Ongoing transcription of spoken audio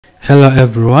Hello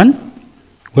everyone,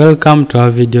 welcome to our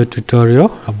video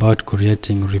tutorial about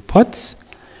creating reports.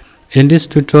 In this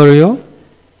tutorial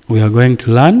we are going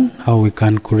to learn how we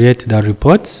can create the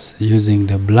reports using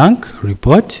the blank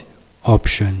report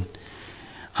option,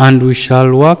 and we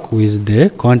shall work with the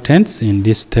contents in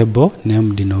this table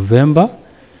named November.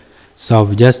 So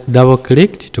I've just double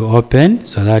clicked to open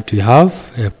so that we have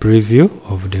a preview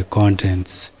of the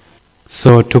contents.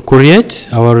 So to create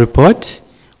our report,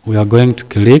 we are going to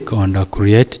click on the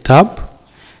Create tab.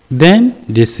 Then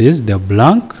this is the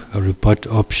blank report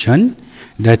option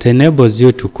that enables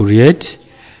you to create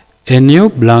a new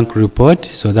blank report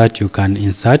so that you can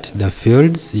insert the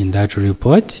fields in that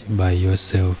report by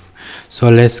yourself. So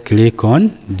let's click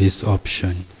on this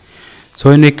option.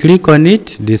 So when we click on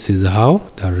it, this is how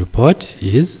the report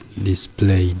is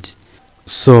displayed.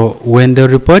 So when the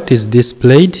report is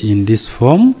displayed in this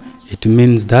form, it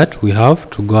means that we have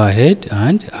to go ahead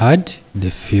and add the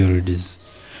fields.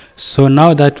 So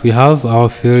now that we have our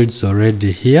fields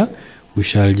already here, we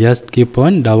shall just keep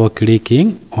on double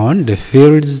clicking on the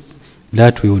fields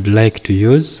that we would like to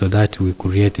use so that we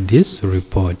create this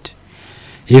report.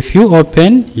 If you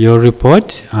open your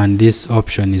report and this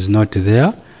option is not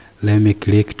there, let me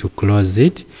click to close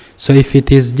it. So if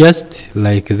it is just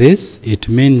like this, it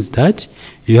means that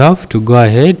you have to go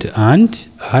ahead and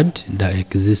add the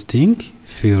existing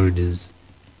fields.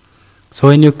 So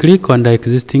when you click on the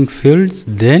existing fields,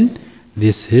 then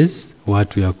this is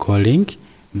what we are calling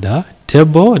the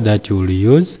table that you will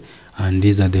use, and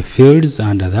these are the fields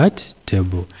under that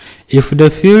table. If the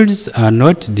fields are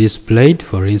not displayed,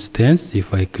 for instance,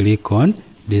 if I click on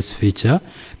this feature,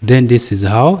 then this is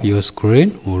how your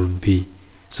screen will be.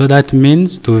 So that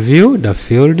means to view the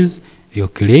fields, you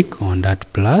click on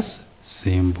that plus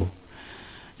symbol.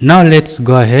 Now let's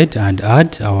go ahead and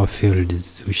add our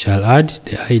fields. We shall add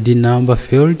the ID number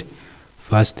field,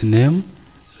 first name,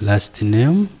 last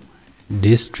name,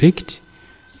 district,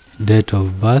 date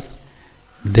of birth.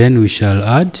 Then we shall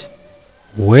add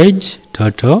wage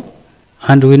total,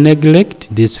 and we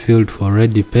neglect this field for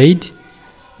already paid.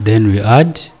 Then we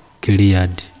add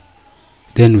cleared.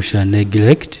 Then we shall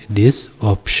neglect this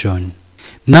option.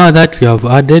 Now that we have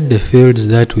added the fields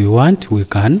that we want, we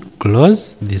can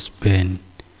close this pane.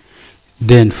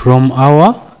 Then from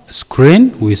our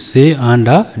screen, we see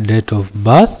under date of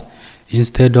birth,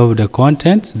 instead of the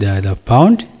contents, there are the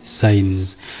pound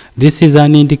signs. This is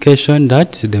an indication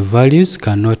that the values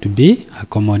cannot be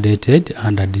accommodated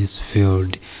under this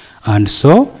field, and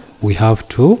so we have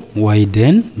to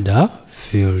widen the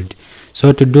field.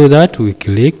 So to do that, we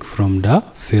click from the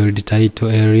field title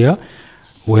area.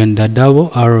 When the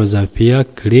double arrows appear,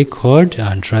 click, hold,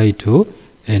 and try to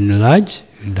enlarge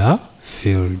the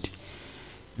field.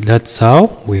 That's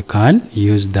how we can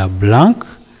use the blank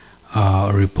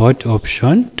report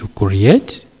option to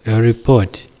create a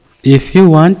report. If you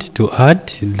want to add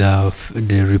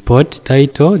the report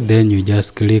title, then you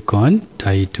just click on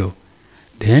title.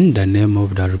 Then the name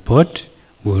of the report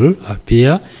will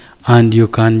appear, and you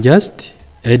can just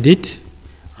edit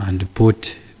and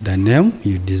put the name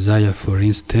you desire. For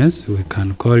instance, we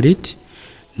can call it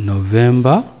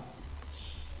November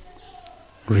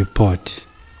report.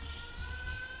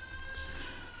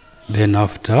 Then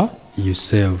after, you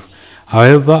save.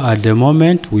 However, at the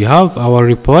moment we have our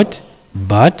report,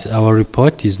 but our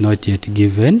report is not yet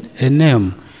given a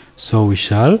name. So we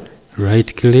shall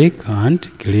right click and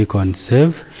click on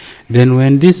save. Then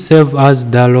when this save as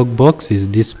dialog box is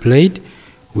displayed,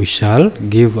 we shall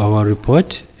give our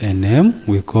report a name.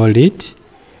 We call it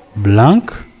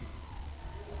blank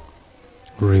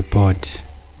report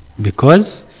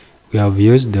because we have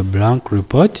used the blank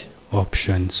report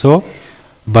option. So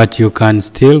but you can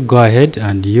still go ahead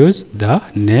and use the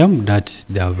name that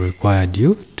they have required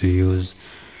you to use.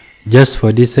 Just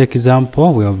for this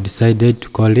example, we have decided to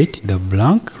call it the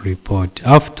blank report.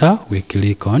 After we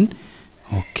click on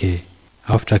OK.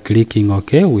 After clicking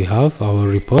OK, we have our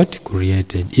report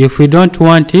created. If we don't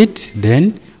want it,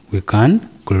 then we can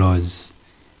close.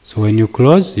 So when you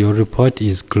close, your report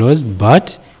is closed,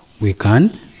 but we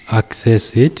can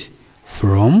access it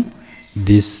from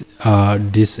this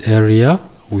area.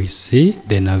 We see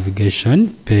the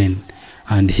navigation pane,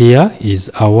 and here is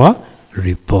our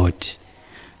report.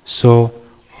 So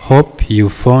hope you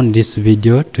found this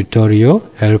video tutorial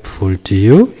helpful to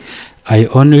you. I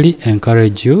only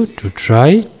encourage you to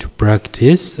try to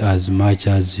practice as much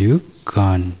as you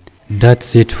can.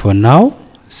 That's it for now.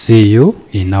 See you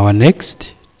in our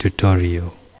next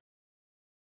tutorial.